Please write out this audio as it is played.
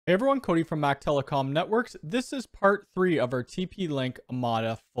Hey everyone, Cody from Mac Telecom Networks. This is part 3 of our TP-Link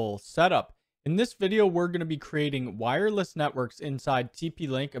Omada full setup. In this video, we're going to be creating wireless networks inside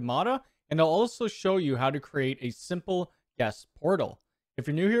TP-Link Omada, and I'll also show you how to create a simple guest portal. If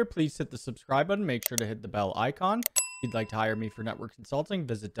you're new here, please hit the subscribe button. Make sure to hit the bell icon. If you'd like to hire me for network consulting,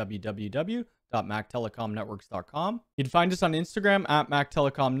 visit www.mactelecomnetworks.com. You'd find us on Instagram at Mac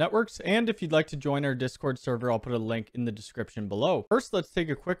Telecom Networks, and if you'd like to join our Discord server, I'll put a link in the description below. First, let's take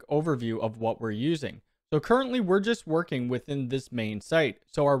a quick overview of what we're using. So currently, we're just working within this main site.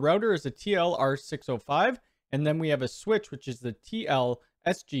 So our router is a TLR605, and then we have a switch, which is the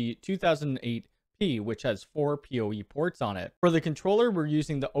TLSG2008, which has 4 PoE ports on it. For the controller, we're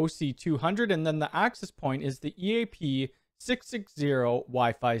using the OC200, and then the access point is the EAP660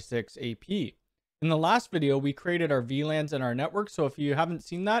 Wi-Fi 6 AP. In the last video, we created our VLANs and our network, so if you haven't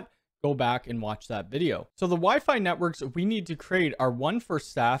seen that, go back and watch that video. So the Wi-Fi networks we need to create are one for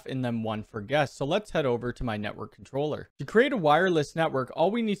staff and then one for guests. So let's head over to my network controller. To create a wireless network, all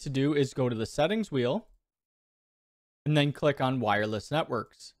we need to do is go to the settings wheel and then click on wireless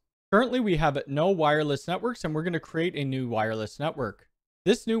networks. Currently, we have no wireless networks, and we're going to create a new wireless network.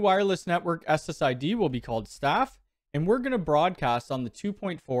 This new wireless network SSID will be called staff, and we're going to broadcast on the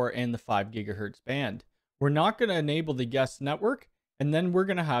 2.4 and the 5 gigahertz band. We're not going to enable the guest network, and then we're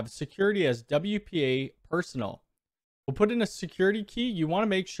going to have security as WPA personal. We'll put in a security key. You want to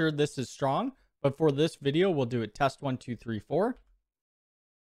make sure this is strong, but for this video, we'll do it test 1, 2, 3, 4.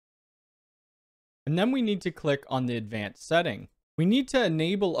 And then we need to click on the advanced setting. We need to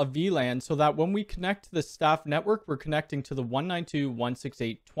enable a VLAN so that when we connect to the staff network, we're connecting to the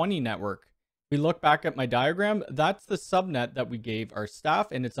 192.168.20 network. We look back at my diagram, that's the subnet that we gave our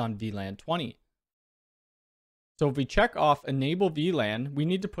staff, and it's on VLAN 20. So if we check off enable VLAN, we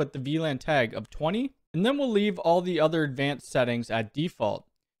need to put the VLAN tag of 20, and then we'll leave all the other advanced settings at default.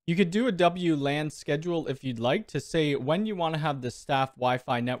 You could do a WLAN schedule if you'd like to say when you want to have the staff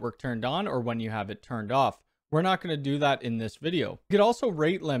Wi-Fi network turned on or when you have it turned off. We're not going to do that in this video. You could also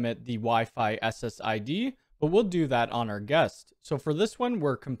rate limit the Wi-Fi SSID, but we'll do that on our guest. So for this one,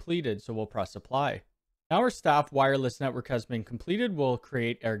 we're completed, so we'll press apply. Now our staff wireless network has been completed. We'll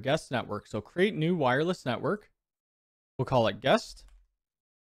create our guest network. So create new wireless network. We'll call it guest.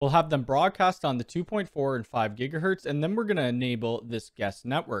 We'll have them broadcast on the 2.4 and 5 gigahertz, and then we're going to enable this guest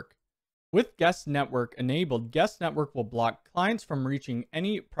network. With guest network enabled, guest network will block clients from reaching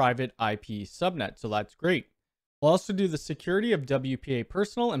any private IP subnet, so that's great. We'll also do the security of WPA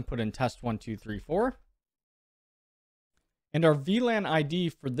personal and put in test 1, 2, 3, 4. And our VLAN ID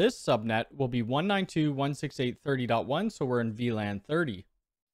for this subnet will be 192.168.30.1, so we're in VLAN 30.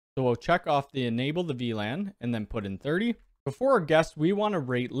 So we'll check off the enable the VLAN and then put in 30. Before our guests, we want to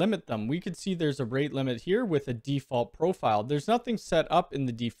rate limit them. We could see there's a rate limit here with a default profile. There's nothing set up in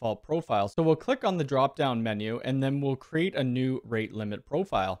the default profile. So we'll click on the drop down menu and then we'll create a new rate limit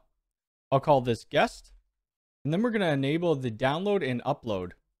profile. I'll call this guest. And then we're going to enable the download and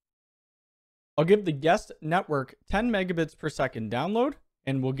upload. I'll give the guest network 10 megabits per second download,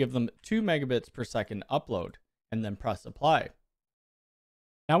 and we'll give them 2 megabits per second upload, and then press apply.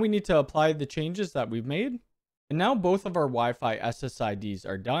 Now we need to apply the changes that we've made. And now both of our Wi-Fi SSIDs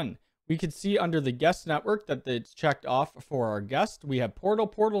are done. We can see under the guest network that it's checked off for our guest. We have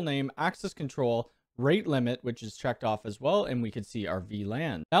portal name, access control, rate limit, which is checked off as well, and we can see our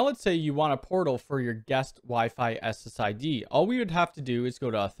VLAN. Now let's say you want a portal for your guest Wi-Fi SSID. All we would have to do is go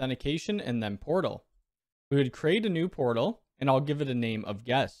to authentication and then portal. We would create a new portal, and I'll give it a name of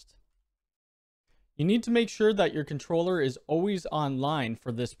guest. You need to make sure that your controller is always online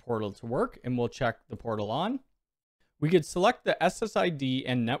for this portal to work, and we'll check the portal on. We could select the SSID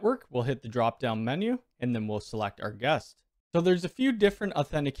and network. We'll hit the drop down menu, and then we'll select our guest. So there's a few different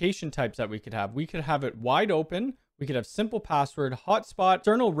authentication types that we could have. We could have it wide open. We could have simple password, hotspot,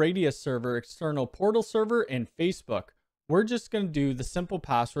 external radius server, external portal server, and Facebook. We're just going to do the simple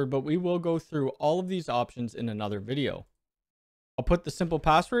password, but we will go through all of these options in another video. I'll put the simple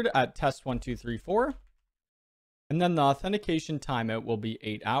password at test 1, 2, 3, 4. And then the authentication timeout will be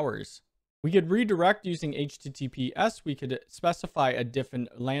 8 hours. We could redirect using HTTPS. We could specify a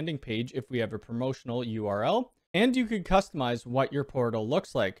different landing page if we have a promotional URL. And you could customize what your portal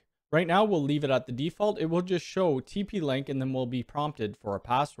looks like. Right now, we'll leave it at the default. It will just show TP-Link and then we'll be prompted for a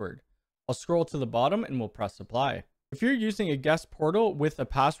password. I'll scroll to the bottom and we'll press apply. If you're using a guest portal with a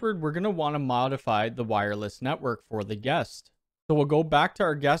password, we're going to want to modify the wireless network for the guest. So we'll go back to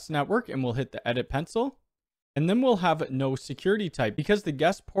our guest network and we'll hit the edit pencil. And then we'll have no security type because the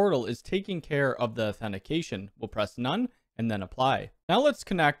guest portal is taking care of the authentication. We'll press none and then apply. Now let's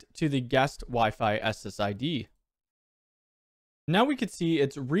connect to the guest Wi-Fi SSID. Now we can see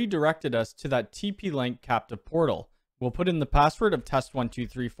it's redirected us to that TP-Link captive portal. We'll put in the password of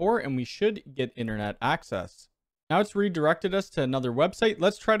test1234 and we should get internet access. Now it's redirected us to another website.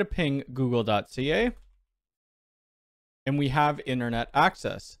 Let's try to ping google.ca. And we have internet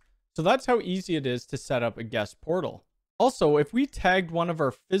access. So that's how easy it is to set up a guest portal. Also, if we tagged one of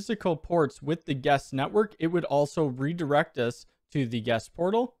our physical ports with the guest network, it would also redirect us to the guest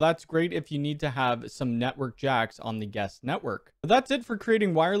portal. That's great if you need to have some network jacks on the guest network. But that's it for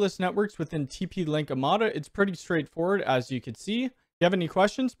creating wireless networks within TP-link Omada. It's pretty straightforward, as you can see. If you have any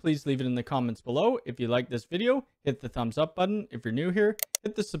questions, please leave it in the comments below. If you like this video, hit the thumbs up button. If you're new here,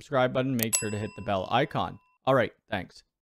 hit the subscribe button. Make sure to hit the bell icon. All right, thanks.